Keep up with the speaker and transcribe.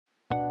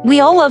We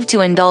all love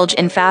to indulge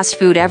in fast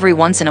food every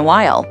once in a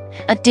while.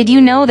 Did you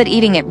know that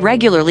eating it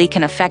regularly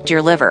can affect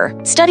your liver?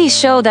 Studies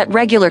show that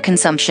regular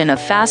consumption of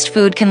fast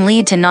food can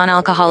lead to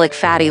nonalcoholic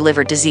fatty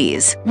liver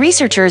disease.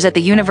 Researchers at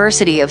the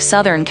University of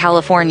Southern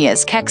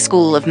California's Keck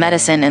School of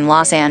Medicine in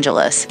Los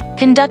Angeles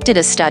conducted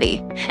a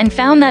study and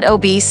found that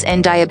obese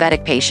and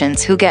diabetic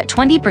patients who get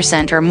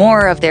 20% or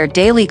more of their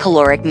daily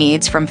caloric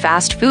needs from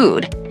fast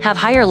food have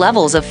higher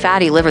levels of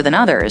fatty liver than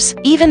others.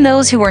 Even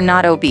those who were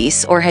not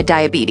obese or had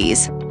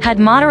diabetes had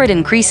moderate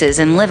increases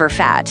in liver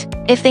fat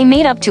if they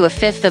made up to a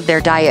fifth of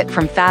their diet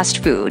from fast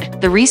food,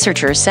 the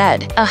researchers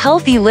said. A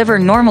healthy liver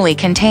normally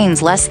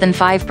contains less than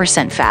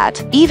 5%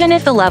 fat. Even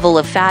if the level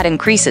of fat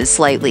increases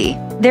slightly,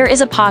 there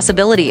is a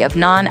possibility of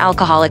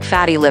non-alcoholic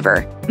fatty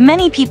liver.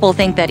 Many people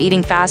think that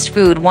eating fast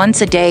food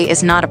once a day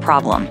is not a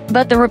problem,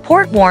 but the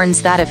report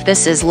warns that if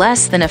this is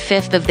less than a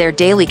fifth of their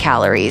daily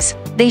calories,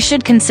 they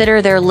should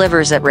consider their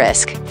livers at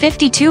risk.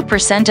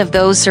 52% of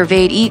those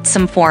surveyed eat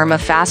some form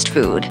of fast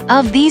food.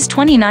 Of these,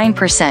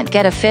 29%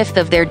 get a fifth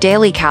of their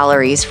daily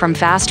calories from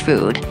fast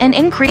food. An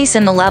increase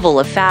in the level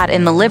of fat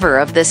in the liver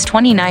of this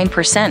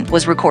 29%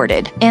 was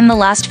recorded. In the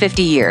last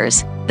 50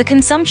 years, the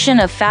consumption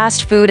of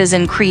fast food has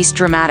increased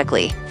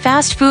dramatically.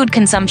 Fast food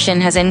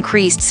consumption has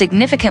increased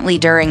significantly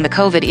during the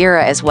COVID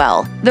era as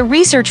well. The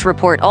research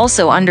report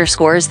also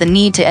underscores the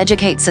need to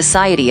educate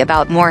society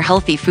about more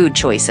healthy food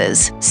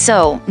choices.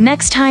 So,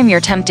 next time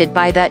you're tempted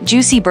by that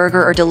juicy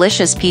burger or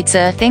delicious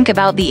pizza, think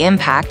about the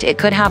impact it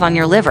could have on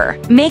your liver.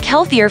 Make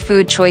healthier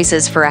food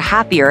choices for a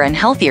happier and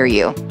healthier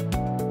you.